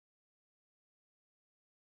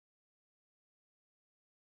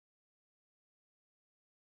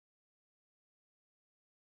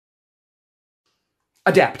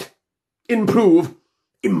Adapt, improve,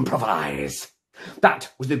 improvise.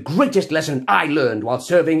 That was the greatest lesson I learned while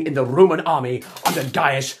serving in the Roman army under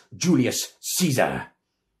Gaius Julius Caesar.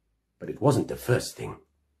 But it wasn't the first thing.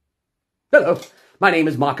 Hello, my name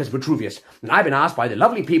is Marcus Vitruvius, and I've been asked by the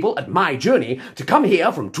lovely people at My Journey to come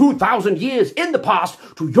here from 2,000 years in the past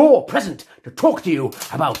to your present to talk to you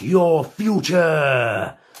about your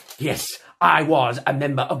future. Yes, I was a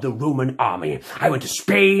member of the Roman army. I went to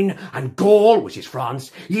Spain and Gaul, which is France,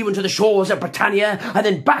 even to the shores of Britannia, and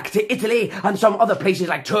then back to Italy and some other places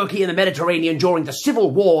like Turkey and the Mediterranean during the civil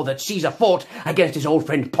war that Caesar fought against his old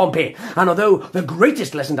friend Pompey. And although the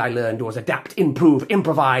greatest lesson I learned was adapt, improve,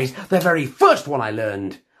 improvise, the very first one I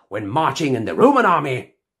learned when marching in the Roman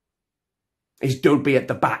army is don't be at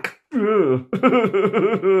the back. Can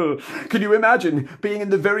you imagine being in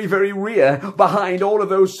the very, very rear behind all of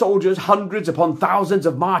those soldiers, hundreds upon thousands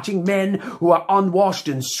of marching men who are unwashed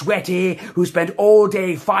and sweaty, who spent all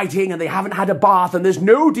day fighting and they haven't had a bath and there's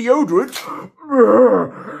no deodorant?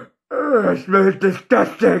 It smells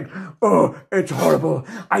disgusting. Oh, it's horrible.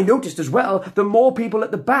 I noticed as well, the more people at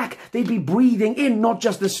the back, they'd be breathing in not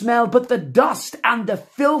just the smell, but the dust and the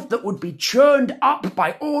filth that would be churned up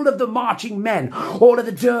by all of the marching men. All of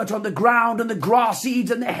the dirt on the ground and the grass seeds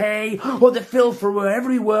and the hay, or the filth from wherever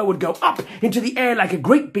we were would go up into the air like a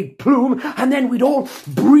great big plume, and then we'd all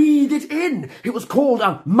breathe it in. It was called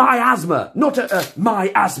a miasma, not a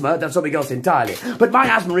miasma, that's something else entirely. But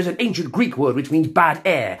miasma is an ancient Greek word which means bad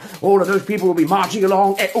air. All of those people will be marching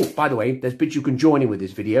along. Oh, by the way, there's bits you can join in with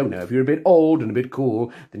this video. Now, if you're a bit old and a bit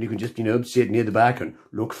cool, then you can just, sit near the back and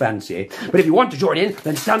look fancy. But if you want to join in,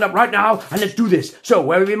 then stand up right now and let's do this. So,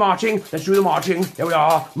 where are we marching? Let's do the marching. There we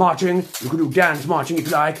are, marching. You can do dance marching if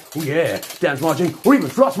you like. Oh, yeah. Dance marching. Or even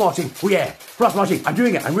floss marching. Oh, yeah. Floss marching. I'm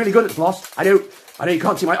doing it. I'm really good at floss. I know you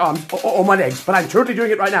can't see my arms or my legs, but I'm totally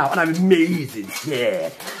doing it right now, and I'm amazing,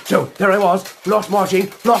 yeah. So, there I was, floss marching,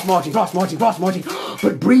 floss marching, floss marching, floss marching,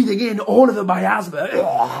 but breathing in all of the miasma,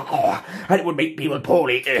 and it would make people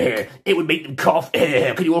poorly, it would make them cough,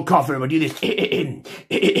 can you all cough and do this,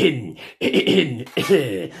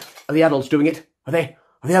 Are the adults doing it? Are they?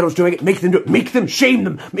 Are the adults doing it? Make them do it. Make them, shame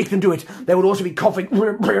them. Make them do it. They would also be coughing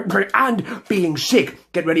and being sick.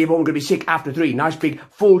 Get ready, everyone going to be sick after 3. Nice big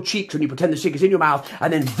full cheeks when you pretend the sick is in your mouth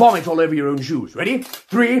and then vomit all over your own shoes. Ready?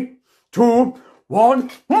 3, 2,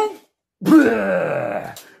 1. And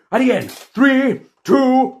again. 3,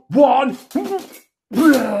 2, 1.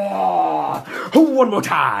 One more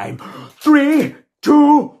time. 3,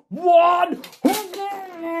 2, 1.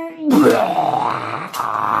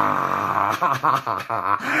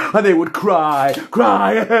 And they would cry.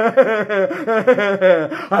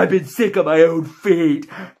 I've been sick of my own feet.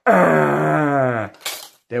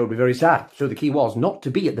 They would be very sad. So the key was not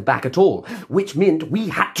to be at the back at all, which meant we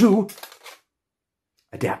had to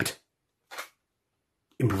adapt,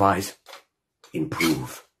 improvise,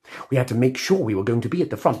 improve. We had to make sure we were going to be at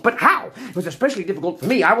the front. But how? It was especially difficult for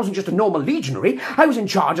me. I wasn't just a normal legionary. I was in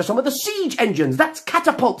charge of some of the siege engines. That's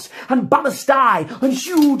catapults and ballistae and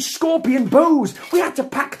huge scorpion bows. We had to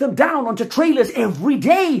pack them down onto trailers every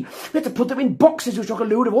day. We had to put them in boxes, which took a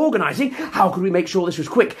load of organising. How could we make sure this was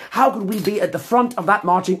quick? How could we be at the front of that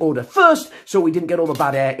marching order first so we didn't get all the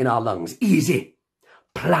bad air in our lungs? Easy.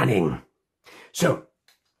 Planning. So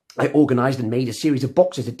I organised and made a series of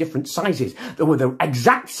boxes of different sizes that were the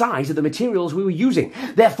exact size of the materials we were using.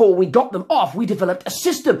 Therefore, when we got them off, we developed a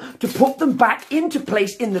system to put them back into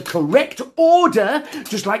place in the correct order,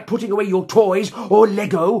 just like putting away your toys or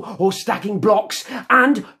Lego or stacking blocks.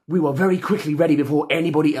 And we were very quickly ready before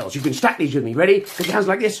anybody else. You can stack these with me. Ready? Put your hands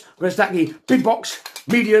like this. We're going to stack the big box,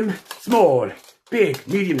 medium, small. Big,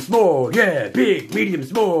 medium, small, yeah, big, medium,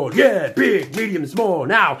 small, yeah, big, medium, small.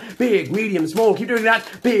 Now, big, medium, small, keep doing that.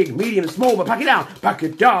 Big, medium, small, but pack it down, pack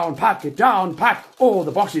it down, pack it down, pack all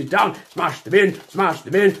the boxes down. Smash them in, smash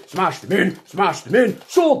them in, smash them in, smash them in.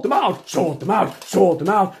 Sort them out, sort them out, sort them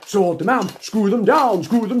out, sort them out. Screw them down,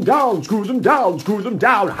 screw them down, screw them down, screw them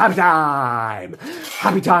down. Happy time.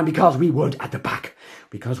 Happy time because we weren't at the back.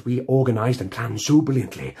 Because we organised and planned so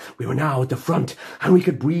brilliantly, we were now at the front and we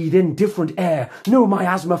could breathe in different air. No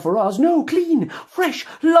miasma for us, no clean, fresh,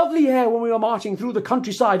 lovely air when we were marching through the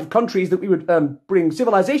countryside of countries that we would bring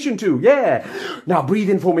civilization to, yeah. Now breathe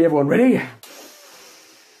in for me, everyone, ready?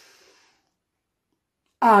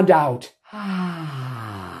 And out.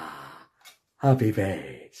 Happy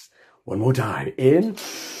face. One more time, in.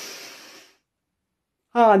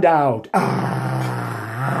 And out.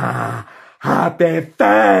 Happy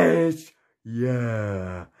face!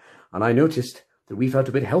 Yeah. And I noticed that we felt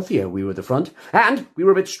a bit healthier. We were at the front, and we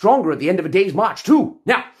were a bit stronger at the end of a day's march too.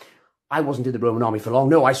 Now, I wasn't in the Roman army for long.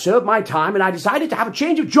 No, I served my time and I decided to have a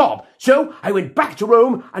change of job. So I went back to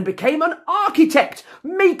Rome and became an architect,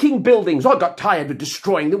 making buildings. I got tired of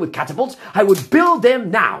destroying them with catapults. I would build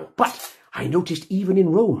them now. But I noticed even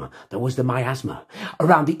in Rome, there was the miasma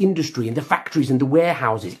around the industry and the factories and the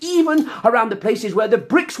warehouses, even around the places where the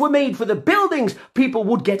bricks were made for the buildings, people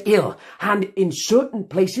would get ill. And in certain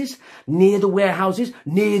places, near the warehouses,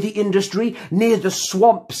 near the industry, near the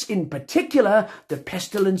swamps in particular, the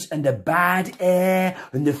pestilence and the bad air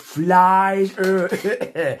and the flies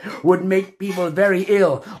would make people very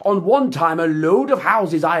ill. On one time, a load of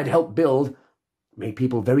houses I had helped build made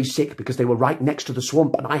people very sick because they were right next to the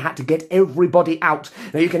swamp and I had to get everybody out.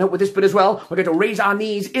 Now you can help with this bit as well. We're going to raise our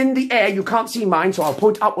knees in the air. You can't see mine, so I'll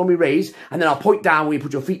point up when we raise and then I'll point down when you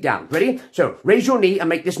put your feet down. Ready? So raise your knee and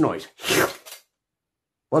make this noise.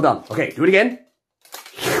 Well done. Okay, do it again.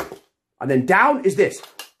 And then down is this.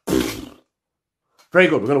 Very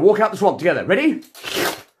good. We're going to walk out the swamp together. Ready?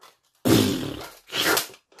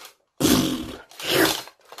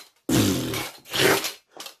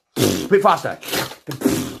 A bit faster.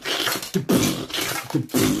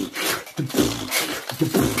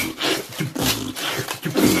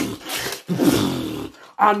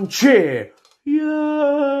 And cheer.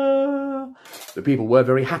 Yeah. The people were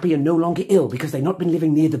very happy and no longer ill because they'd not been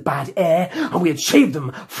living near the bad air and we had saved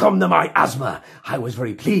them from the miasma. I was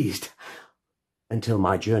very pleased. Until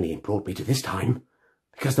my journey brought me to this time.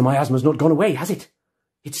 Because the miasma's not gone away, has it?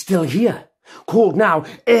 It's still here. Called now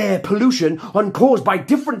air pollution and caused by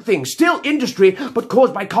different things. Still industry, but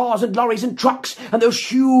caused by cars and lorries and trucks and those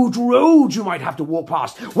huge roads you might have to walk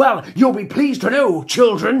past. Well, you'll be pleased to know,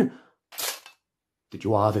 children, that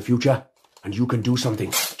you are the future. And you can do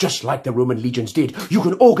something, just like the Roman legions did. You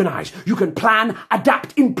can organize, you can plan,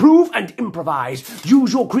 adapt, improve, and improvise.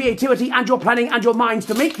 Use your creativity and your planning and your minds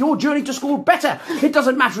to make your journey to school better. It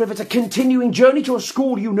doesn't matter if it's a continuing journey to a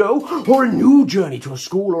school you know, or a new journey to a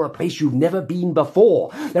school or a place you've never been before.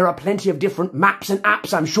 There are plenty of different maps and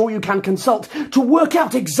apps I'm sure you can consult to work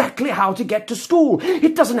out exactly how to get to school.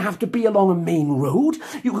 It doesn't have to be along a main road.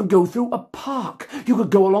 You can go through a park. You could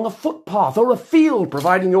go along a footpath or a field,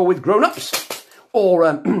 providing you're with grown-ups.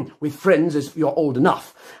 Or with friends as you're old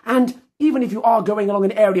enough. And even if you are going along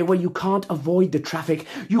an area where you can't avoid the traffic,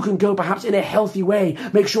 you can go perhaps in a healthy way.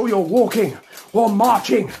 Make sure you're walking or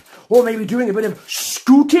marching or maybe doing a bit of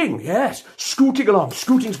scooting. Yes, scooting along.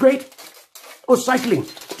 Scooting's great. Or cycling.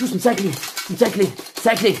 Do some cycling.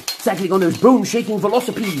 Cycling on those bone-shaking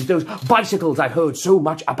velocipedes, those bicycles I've heard so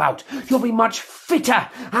much about. You'll be much fitter,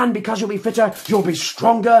 and because you'll be fitter, you'll be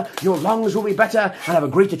stronger, your lungs will be better, and have a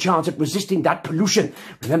greater chance at resisting that pollution.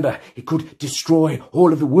 Remember, it could destroy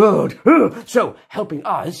all of the world. So, helping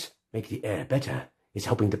us make the air better is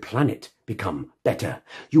helping the planet become better.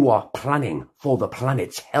 You are planning for the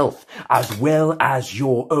planet's health, as well as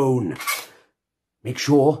your own. Make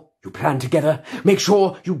sure you plan together. Make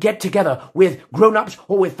sure you get together with grown-ups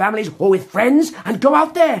or with families or with friends and go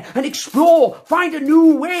out there and explore. Find a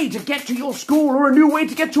new way to get to your school or a new way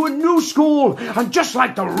to get to a new school. And just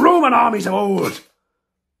like the Roman armies of old,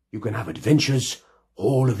 you can have adventures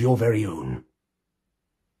all of your very own.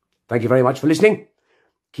 Thank you very much for listening.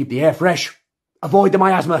 Keep the air fresh. Avoid the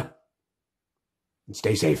miasma. And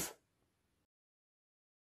stay safe.